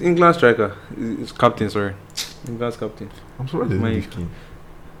 He's England striker, he's captain, sorry, England's captain. I'm surprised they My- didn't give Keane.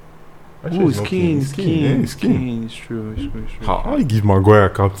 Oh, Actually, it's not Keane, It's Keane. Yeah, it's Keane. It's true, it's true. How you give Maguire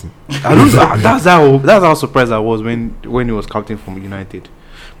captain? I don't. That's how surprised I was when he was captain from United.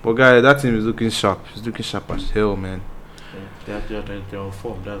 But guy, that team is looking sharp. It's looking sharp as hell, man. They're on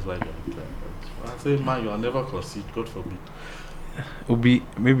form. That's why I say, man, you'll never concede. God forbid.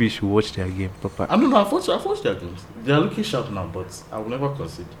 Maybe you should watch their game proper. I don't know. I've watched their games. They are looking sharp now, but I will never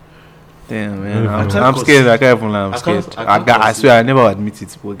concede. Damn, man, I can't I'm scared. I can't even lie. I'm I scared. can't- I can't I concede. swear I never admit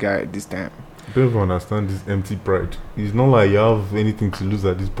it, but guy, this time. I don't even understand this empty pride. It's not like you have anything to lose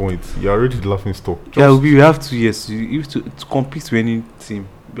at this point. You're already the laughing stock. Yeah, we have 2 years. You have to compete with any team.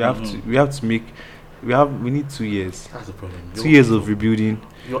 We have to. We have to make. We need 2 years. That's the problem. 2 years of rebuilding.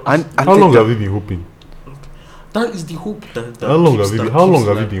 You're And How long have you been hoping? that is the hope that How long keeps- have you that been? How long keeps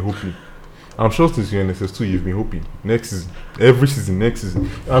have you life. been hoping? I'm sure since you're in SS2, you've been hoping next season, every season, next season.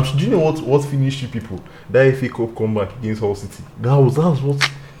 Do you know what finished you people? That FA Cup comeback against Hull City. That was what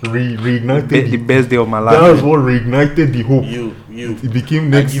reignited The best day of my life. That was what reignited the hope. You. It became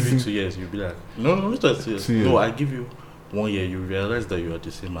I next give you season. 2 years. You'll be like, no, not 2 years. 2 years. No, I give you 1 year. You realize that you are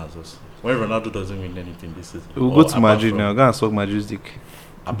the same as us. When Ronaldo doesn't win anything this season, We'll or go to Madrid now. Go and suck Madrid's dick.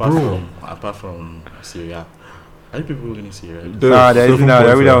 Apart from Syria, are you people winning Syria? They're Seven that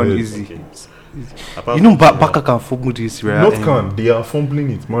points one ahead. easy. Okay. Apart You know, from Syria- Barca can fumble this, right? Not can they are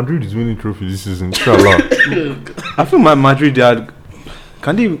fumbling it. Madrid is winning trophy this season. Inshallah. I feel Madrid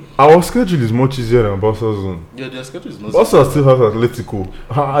can they? Our schedule is much easier than Barca's own. Yeah, their schedule is not. Barca still has Atletico.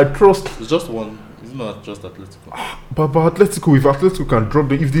 I trust, It's just one. It's not just Atletico. but Atletico, if Atletico can drop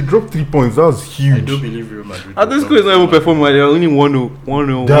them, if they drop 3 points, that's I huge. do believe Real Madrid. Atletico is not even performing. They're only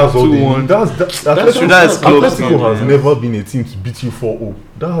 1-0, That's all 2-1. Atletico, true, that's close. Atletico has Yeah. never been a team to beat you 4-0.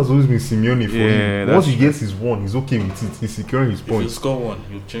 That has always been Simeone for Yeah, him. that's Once he true. gets his one, he's okay with it. He's securing his If you points. score one,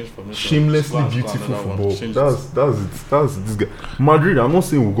 you change formation. Shamelessly Score beautiful another one, football. change That's it. That's this guy. Madrid, I'm not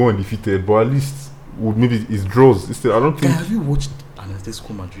saying we'll go undefeated, but at least maybe it's draws. Instead, I don't Guy, think. have you watched an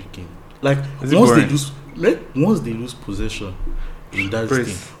Atletico Madrid game? Like Is it once boring? once they lose possession in that Press.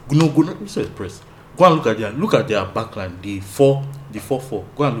 thing, go not say press. Go and look at their backline. The 4-4.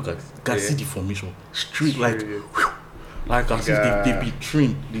 Go and look at it. You can Yeah. see the formation straight like as if they've been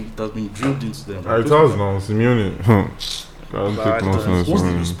trained. It has been drilled into them. It has now, Simeone. Can't take nonsense. Once they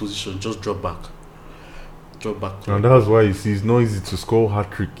Man. lose position, just drop back. And that's why you see it's not easy to score hat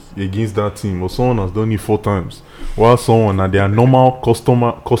trick against that team. Or someone has done it 4 times, while someone at their normal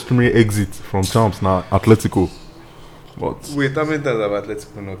customary exit from champs now Atletico. But Wait, how many times have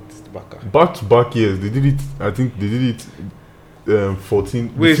Atletico knocked Barca? back to back years, they did it. I think they did it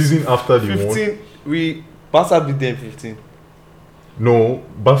 14 Wait, the season after they won. 15. Barca beat them 15. No,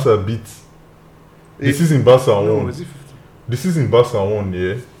 Barca beat. The season Barca No, won. is it 15? The season Barca won,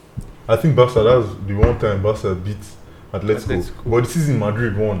 yeah. I think Barca, that's the one time Barca beat Atletico. Atletico. But the season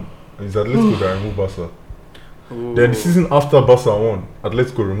Madrid won. It's Atletico that removed Barca. Oh. Then the season after Barca won,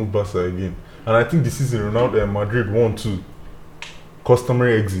 Atletico removed Barca again. And I think the season Ronaldo and Madrid won too.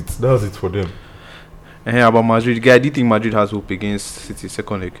 Customary exits. That's it for them. And here about Madrid, guy, do you think Madrid has hope against City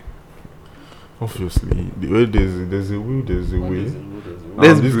second leg? Obviously, the way there's a will, there's a way.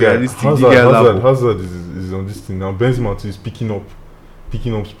 Let's And this be guy, realistic, you guys have Hazard is on this thing now. Benzema too is picking up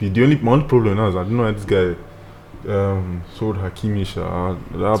speed. My only problem now is I don't know why this guy sold Hakimi.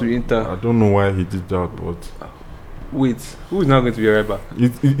 To Inter. I don't know why he did that, but Wait, who is now going to be a right back?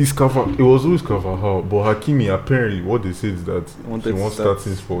 it's It was always Carvajal, but Hakimi apparently what they said is that Wanted he wants to start.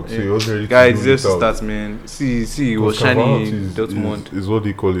 starting spot, so Yeah. he was ready Guy to do deserves it to out. start, man. See, he was Because shiny Carvajal in Dortmund. is what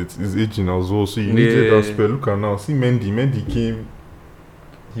they call it. Is aging as well. So you needed Yeah. that spell. Look at now. See Mendy came.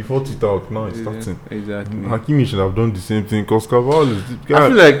 He fought it out. Now he's starting. Exactly. Hakimi should have done the same thing because Carvajal is the I guy.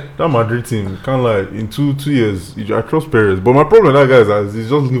 feel like That Madrid team can't lie. In two years, I trust Perez. But my problem with that guy is that he's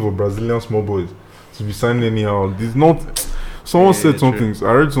just looking for Brazilian small boys to be signing anyhow. There's not. Someone Yeah, said true. something.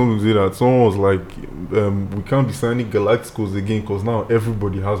 I read something say that someone was like, "We can't be signing Galacticos again because now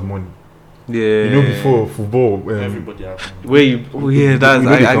everybody has money." yeah, You know, before football, Everybody has money. where yeah, that's you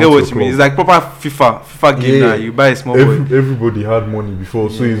know they I come get to what a you mean. club. It's like proper FIFA game Yeah. now. You buy a small boy. everybody had money before,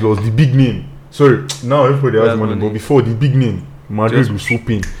 so Yeah. it was the big name. Sorry, now everybody has Has money, money. but before the big name, Madrid Just- was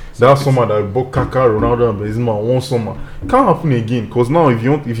swooping. That summer that bought Kaka, Ronaldo, and Benzema one summer can't happen again. Cause now if you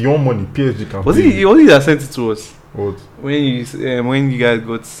want money, PSG can. Was pay he? you. Was he that sent it to us What? when you guys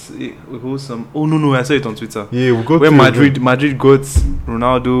got some? Oh no, I saw it on Twitter. Yeah, we got When to- Madrid got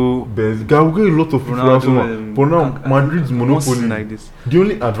Ronaldo. Guy, we get a lot of people that summer. But now Madrid's Monopoly monopoly. like this. The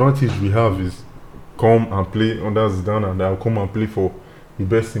only advantage we have is come and play under Zidane, and I'll come and play for the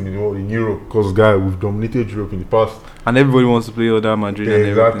best team in the world in Europe. Cause guy, we've dominated Europe in the past. And everybody wants to play other Madrid Yeah, and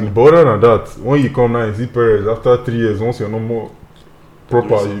exactly. everything. But other than that, when you come now and see Perez after 3 years, once you're no more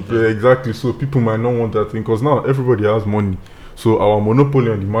proper, you something. play exactly. So people might not want that thing because now everybody has money. So our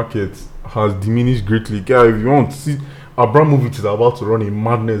monopoly on the market has diminished greatly. Guy, if you want, see, Abramovich is about to run a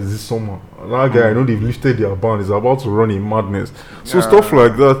madness this summer. That guy, I know they've lifted their ban, is about to run a madness. So Yeah. stuff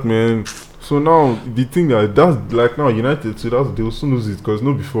like that, man. So now the thing that's like now United, so that's they also lose it because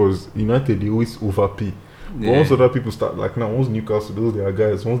no before is United they always overpay. But Yeah. once other people start like now, once Newcastle, those their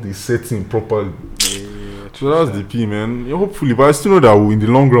guys, once they set in properly. So that's the P, man. Yeah, hopefully, but I still know that in the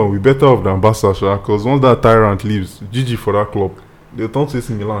long run, we better off than Barca, because once that tyrant leaves, GG for that club. They'll turn to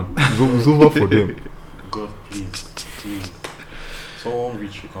AC Milan. It's over for them. God, please. Someone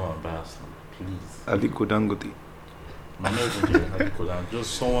rich will come and buy us. Please. Aliko Dangote. I'm not even getting Aliko Dangote.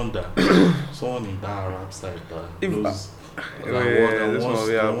 Just someone in that Arab side that If- knows This one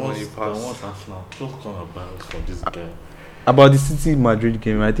we have money I pass. want Arsenal. Just come and buy us for this guy. About the City Madrid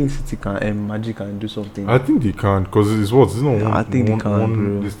game, I think City can Madrid can do something. I think they can because it's what? It's not Yeah, one. I think they can,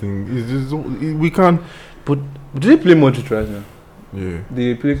 bro. This thing. It's just, we can. Do they play Modric right now? Yeah.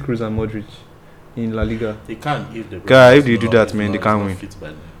 They play Cruz and Modric in La Liga. They can if they. Guy, if they do that, man, they can't win.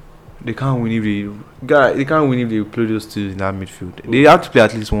 They can't win if they can't win if they play those two in that midfield. They have to play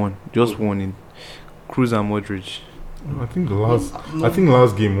at least one, just one in Cruz and Modric. I think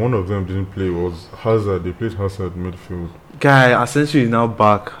last game one of them didn't play was Hazard. They played Hazard midfield. Guy, Asensio is now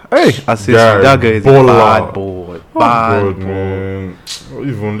back. Hey, Asensio, Guy, that guy is a baller. bad boy. Bad God, boy. man.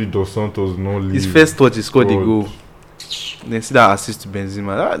 If only Dos Santos no leave. His first touch, he scored a God. goal. Then see that assist to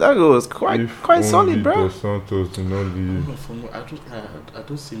Benzema. That goal was quite solid, bro. Dos Santos did not leave. No, for me, I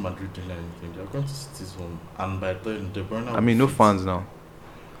don't see Madrid doing anything. They're going to City's home, and by then De Bruyne. I mean, no fans now.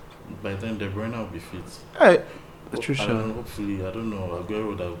 By then De Bruyne will be fit. Hey, true, And sure. hopefully, I don't know. Aguero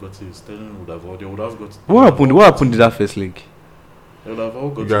would have got it. Sterling would have. They would have got. What happened? What happened in that first leg? They would have all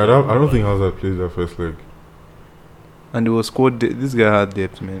got. Yeah, I don't think Hazard played that first leg. And it was scored. This guy had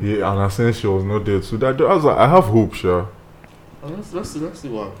depth, man. Yeah, and Asensio was not there. So I have hope, sure. Let's see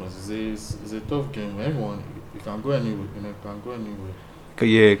what happens. It's a tough game. Everyone, you can go anywhere. You can go anywhere.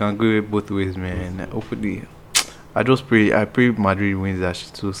 Yeah, it can go both ways, man. Hopefully, I pray Madrid wins that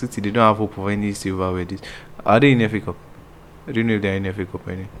shit. So City, they don't have hope of any silver with this. Are they in FA Cup? I don't know if they're in FA Cup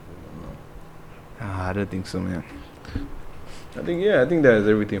any. I don't think so, man. I think that is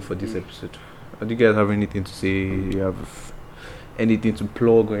everything for this episode. Do you guys have anything to say? You have anything to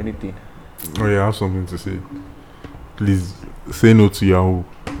plug or anything? Oh yeah, I have something to say. Please say no to Yahoo.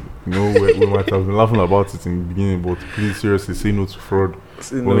 You know, we might have been laughing about it in the beginning, but please seriously say no to fraud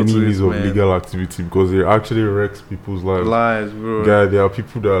or any means of legal activity because it actually wrecks people's lives. Lies, bro. Guy, there are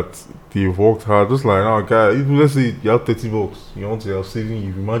people that they've worked hard, just like now, guy. Even let's say you have $30, you want to have saving.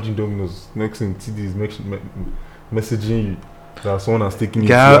 You imagine Domino's next thing TD is messaging you that someone has taken.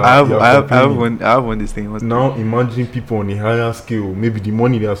 Yeah, I have one this thing. Now imagine people on a higher scale, maybe the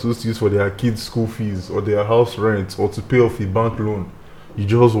money they are supposed to use for their kids' school fees or their house rent or to pay off a bank loan. You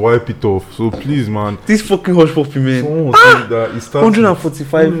just wipe it off. So please, man. This fucking hush puppy, man. Someone was saying that it starts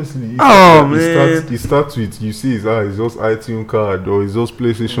 145. Honestly, Man. It starts with you see it's just iTunes card or it's just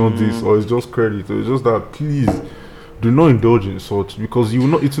PlayStation this or it's just credit or it's just that. Please do not indulge in such because you will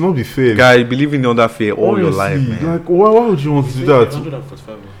not. It will not be fair. Guy, believing on that fear all your life, Honestly, man. like why would you want to do that?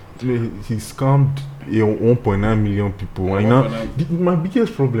 145. He scammed 1.9 million people. And now, my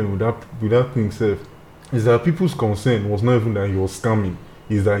biggest problem with that thing, Seth, is that people's concern was not even that he was scamming,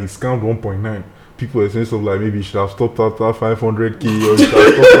 is that he scammed 1.9. People were saying stuff like maybe he should have stopped after 500k or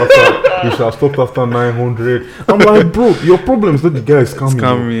he should have stopped after 900. I'm like, bro, your problem is not the guy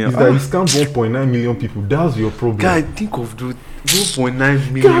scamming. Is that he scammed 1.9 million people. That's your problem. Guy, think of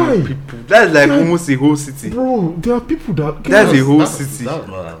 1.9 million people. That's like almost a whole city. Bro, there are people that. That's a whole city. That's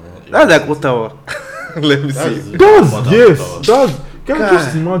not. That's like Ottawa. Let me see. That's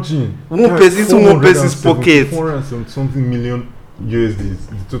just imagine one person's pocket. 400-something million USD is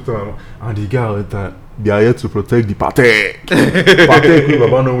the total amount, and the guy that they are here to protect the Patek. Patek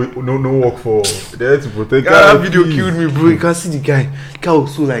no work for. They are here to protect. That video killed me, bro. You can see the guy. The guy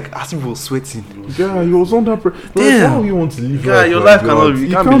was so like as if he was sweating. Yeah, he was under pressure. Damn. How you want to live? Yeah, your life cannot. You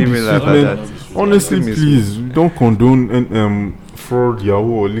can't believe in life like that. Honestly, please don't condone fraud,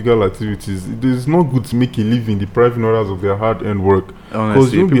 Yahoo, or illegal activities. It is not good to make a living depriving others of their hard-earned work.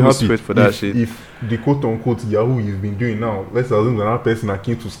 Honestly, you'll be happy sweat for that shit. If the quote-unquote Yahoo you've been doing now, let's assume that another person that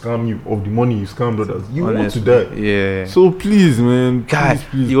came to scam you of the money you scammed others, you want to die. Yeah. So please, man, guy,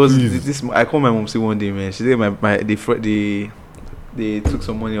 please. This. I called my mom say one day, man. She said they took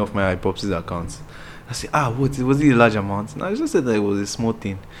some money off my pop's account. I said, what? Was it a large amount? No, I just said that it was a small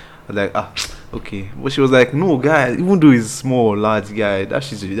thing. I was like, okay. But she was like, no, guy, even though it's small or large, guy,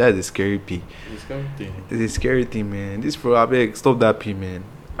 that is a scary P. It's a scary thing, man. This bro, I beg, stop that P, man.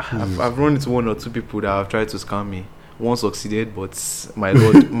 I've run into one or two people that have tried to scam me. One succeeded, but my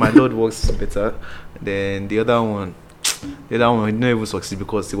lord works better than the other one. The other one did not even succeed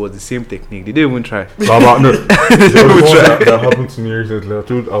because it was the same technique. They didn't even try. No. That happened to me recently.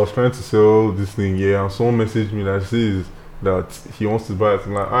 I was trying to sell this thing, and someone messaged me that says that he wants to buy it.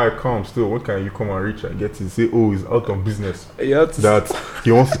 I'm like, alright, come still. When can you come and reach and get it? Say, he's out on business. That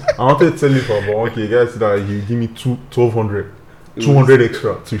he wants. I wanted to tell you for about 1K. Guys, that he give me 200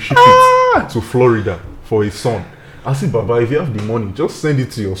 extra to ship it to Florida for his son. I said, Baba, if you have the money, just send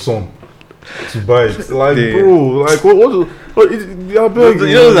it to your son. to buy it. Like, Damn. bro, like what I beg You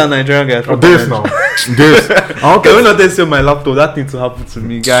know those are Nigerian guys. Oh, this now. This. I Okay, when I tell you on my laptop, that thing to happen to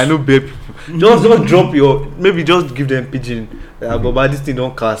me, guy. I know bare people. Just drop your. Maybe just give them pigeon. But this thing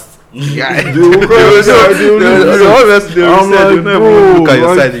don't cast. Yeah. I'm like,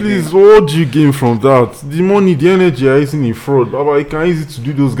 bro, like, please, what do you gain from that? The money, the energy are using in fraud. Baba, it can easy to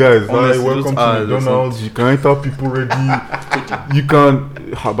do those guys. Honestly, Like, welcome those to McDonald's. You can enter people ready. You can,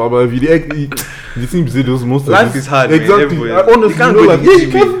 Baba, if the thing is, those most Life of this, is hard, man, exactly. everywhere. Honestly, You can't you know, go like, the yeah,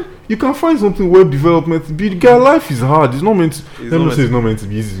 easy way. you can find something web development. But guy, life is hard. It's not meant to. Let me say it's not meant to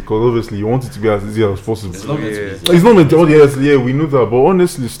be easy because obviously you want it to be as easy as possible. It's not meant to be Yeah. easy. It's not meant to. Oh yes, yeah, we know that. But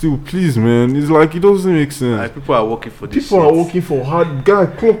honestly, still, please, man, it's like it doesn't make sense. Like, people are working for this. People are shit. working for hard. Guy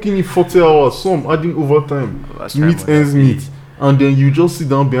clocking in 40 hours, some adding overtime Last to time meet when ends meet, and then you just sit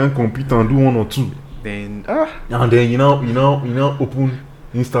down behind computer and do one or two, Then and then you now open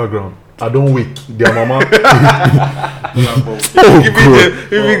Instagram. I don't wake their mama.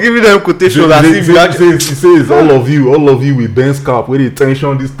 if you give them quotation, as if you actually. He says all of you with Benz cap, where they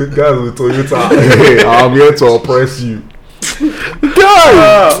tension these guys with Toyota. Hey, I'm here to oppress you.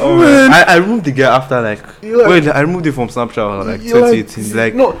 Guys, man. I removed the guy after like. You like- Well, I removed it from Snapchat like You like- 2018.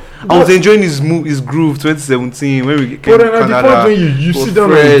 Like, no, I was enjoying his groove 2017 when we came but to then at the Canada. point when you was sit down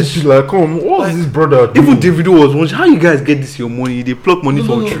fresh. and you like, come, what's this brother doing? Even Davido was watching. How you guys get this your money? They pluck money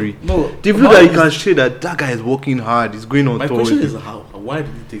from tree. No. Davido that you can show that guy is working hard. He's going on My tour. question is why did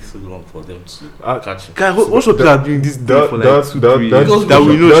it take so long for them to catch him? Guy, what people are doing this day for like that 2-3 years? That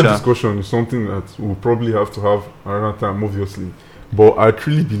we know, that sha. discussion is something that we'll probably have to have another time, obviously. But I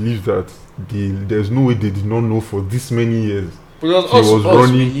truly believe that there's no way they did not know for this many years. Because He was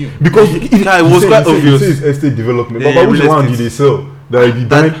running knew. because Yeah, it was quite obvious. It says estate development. Yeah, Baba, which real one estate. did they sell? That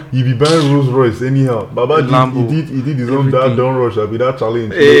he be buying Rolls Royce anyhow. Baba Lambo. he did his own Everything. Don't rush. I be that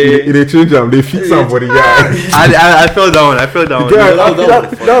challenge. Eh. They change them. They fix them for the guy. I fell down. The guy,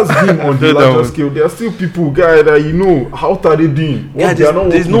 that- that's him on the Fell larger down. scale. There are still people, guy, that you know how are they doing? Yeah, They are not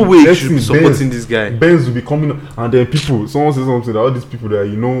there's no working. way you Next should be thing, supporting this guy. Benz will be coming, and then people, someone says something that all these people that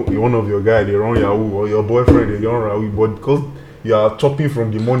you know, one of your guy they run Yahoo or your boyfriend they run Yahoo, but because you are chopping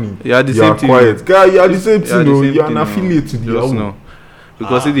from the money, You are the you same are thing. quiet, guy. You are the same You are thing. the No, same you are an thing, affiliate to the Just Yahoo. know.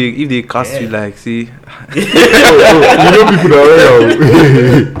 Because if they cast you like, see, Oh, you know people that run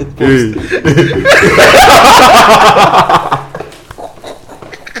Yahoo. Hey.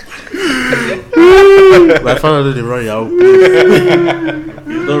 My father didn't run Yahoo.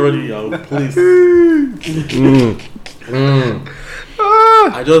 Please. Don't run Yahoo, please.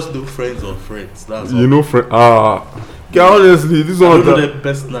 I just do friends of friends. That's all. You know, friend. Yeah, honestly, this I one don't know that the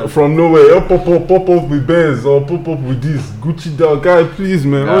best now. from nowhere, oh, pop up with Benz or pop up with this Gucci dog, guy. Please,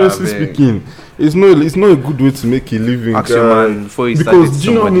 man. Nah, honestly man. speaking, it's not a good way to make a living, action guy. man before you Because started do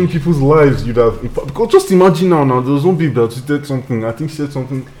you know how many somebody. people's lives you'd have? Because just imagine now, there was one babe that tweeted something. I think she said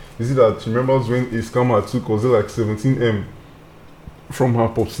something. Is it that she remembers when a scammer took was it like 17M from her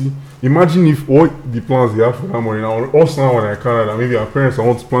popsy? Imagine if all the plans they have for that money now, also now when I Canada, maybe our parents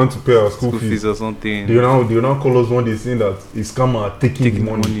want to plan to pay our school fees. or something. They will now call us one day saying that a scammer taking Taking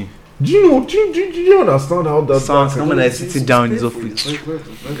the the money. money. Do you understand how that Sounds can- someone that is sitting down in his office.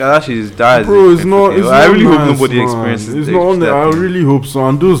 God, that shit is that. Bro, it's not. It's I not really hope nice, nobody man. experiences It's the- not. that I thing. really hope so.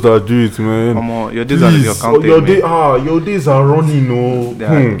 And those that do it, man. Come on, your days are your Please, counted, your man. your days are running, no. They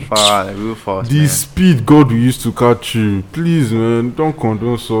are far, like, real fast, The man. speed God will use to catch you. Please, man, don't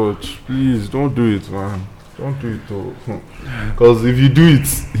condone such. Please, don't do it, man. Don't do it, though. Because if you do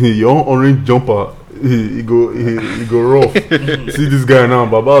it, your orange jumper, he go rough. See this guy now,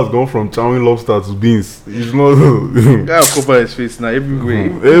 Baba has gone from chowing lobster to beans. He's not. Guy will cover his face now everywhere.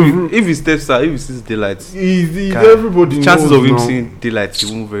 If he steps out, if he sees daylight, God, Everybody the chances knows of him now. seeing daylight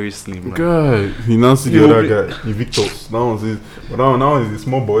is even very slim. Man. Guy, he now see the You other know, guy, Invictus. Now he's a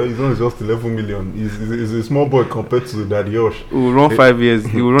small boy. He's only just 11 million. He's a small boy compared to Daddy Yosh. He will run 5 years.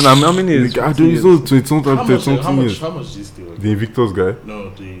 He will run. How many years? I don't. He's not 20 something. How 30 much, something years. how much is this deal? The Invictus guy, No,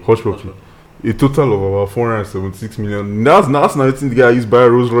 the Hush Puppy. A total of about 476 million. That's now the guy used by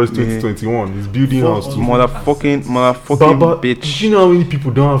Rolls Royce 2021. He's building house too. Motherfucking Baba, do bitch. you know how many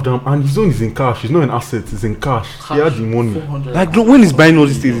people don't have them? And his own is in cash. It's not an asset. It's in cash. He had the money. 400. Like, when he's buying all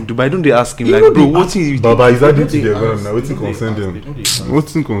these things in Dubai, don't they ask him, You like, know bro, the- what is it? Baba, is adding to They their ask, ground now. What's they don't concern they them? ask, they don't they ask.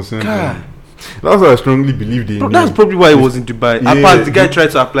 What's concern God. them? That's why I strongly believe they Bro, knew. that's probably why he was in Dubai. Yeah, Apart, the guy the- tried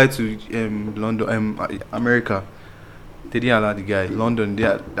to apply to London, America. They didn't allow the guy. London, they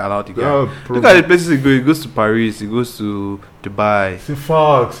allowed the guy. Yeah, Look at the places he goes. He goes to Paris. He goes to Dubai. See,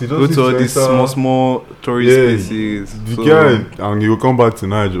 facts. He Go doesn't to all these small tourist places. The So, guy, and he will come back to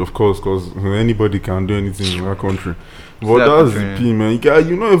Niger, of course, because anybody can do anything in that country. But that's the P, man.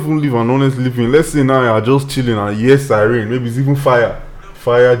 You not even live an honest living. Let's say now you are just chilling and yes, siren. Maybe it's even fire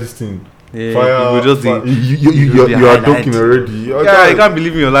this thing. yeah, Fire. you go just fire. the, You are talking already. yeah, you can't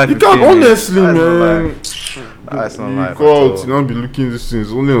believe in your life. You can't, honestly, That's not man. life. That's not You life. go out, you don't be looking these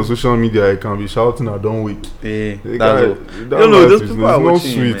things. Only on social media, I can be shouting, I don't wait. Yeah, The that's guy- all. that You know, life those is people are not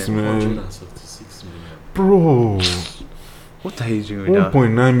watching you, sweet, man. 176 million. Bro, What are you doing now?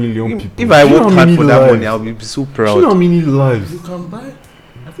 1.9 million people. If I Do you know work how hard many for that lives? money, I'll be so Do you know how proud. many lives? You can buy.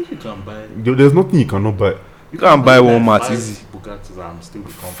 I think you can buy. There's nothing you cannot buy. You can't buy like Walmart, 5 easy. Bugattis and still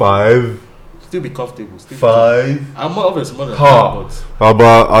be comfortable. 5. Still be comfortable. Still be 5. I'm more obviously more than Ha. that, but How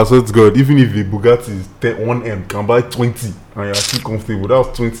about, I swear to God, even if the Bugatti is 1M, can buy 20 and you're still comfortable. That's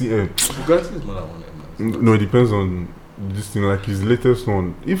 20M. Bugatti is more than 1M. No, it depends on this thing, like his latest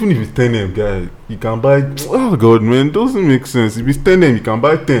one. Even if it's 10M, guy, you can buy. Oh God, man, doesn't make sense. If it's 10M, you can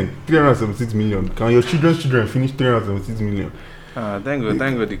buy 376 million. Can your children finish 376 million? Thank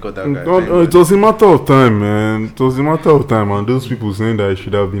God they got that guy. It was a matter of time, man. It was a matter of time, and those people saying that I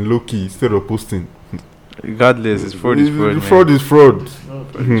should have been low key instead of posting. Regardless, it's fraud. It's fraud. The fraud is fraud. No,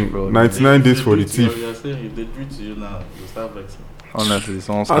 fraud. 99 days for the If they do thief. to you, you're saying if they do it to you now, you start vexing. Honestly,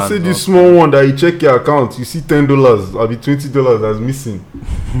 someone I stands said this up. small one that you check your account, you see $10, I'll be $20 that's missing.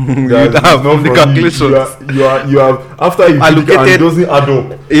 You That is have not the from calculations. you are after you click and it Allocated- doesn't add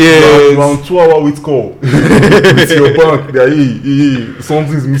up. Yes. You are on 2-hour wait call with your bank. That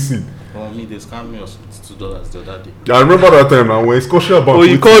something's missing. For me, they scammed me of $2 the other day. I remember that time now when Scotia Bank. Oh,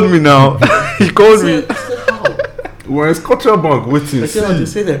 you waiting. called me now. He called me. I said, how? When Scotia Bank waiting. I said, they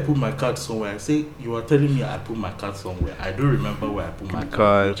See, said I put my card somewhere. I say, you are telling me I put my card somewhere. I don't remember where I put my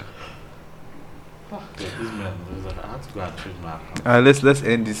card. God. Yeah, this man, I had to go and change my account. Let's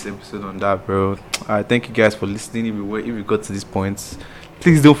end this episode on that, bro. Thank you guys for listening. If you got to this point,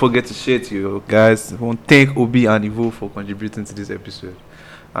 please don't forget to share to your guys. I want to thank Obi and Ivo for contributing to this episode.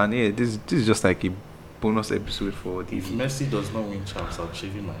 And yeah, this is just like a bonus episode for the If Messi does not win champs, I'm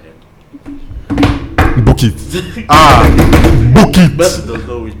shaving my head. book it. Book it. Messi does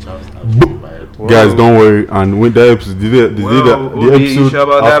not win champs, I'm shaving my head. Guys, don't worry. And when the episode, the episode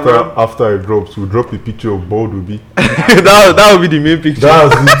about that, bro. after it drops, we'll drop a picture of Bald Obi. that will be the main picture.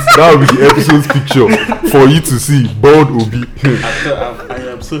 That's it. That will be the episode's picture for you to see. Bald Obi.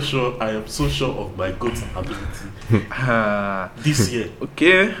 I am so sure of my GOAT ability this year.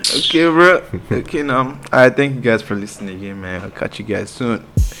 Okay, bro. Okay, now. I thank you guys for listening again, man. I'll catch you guys soon.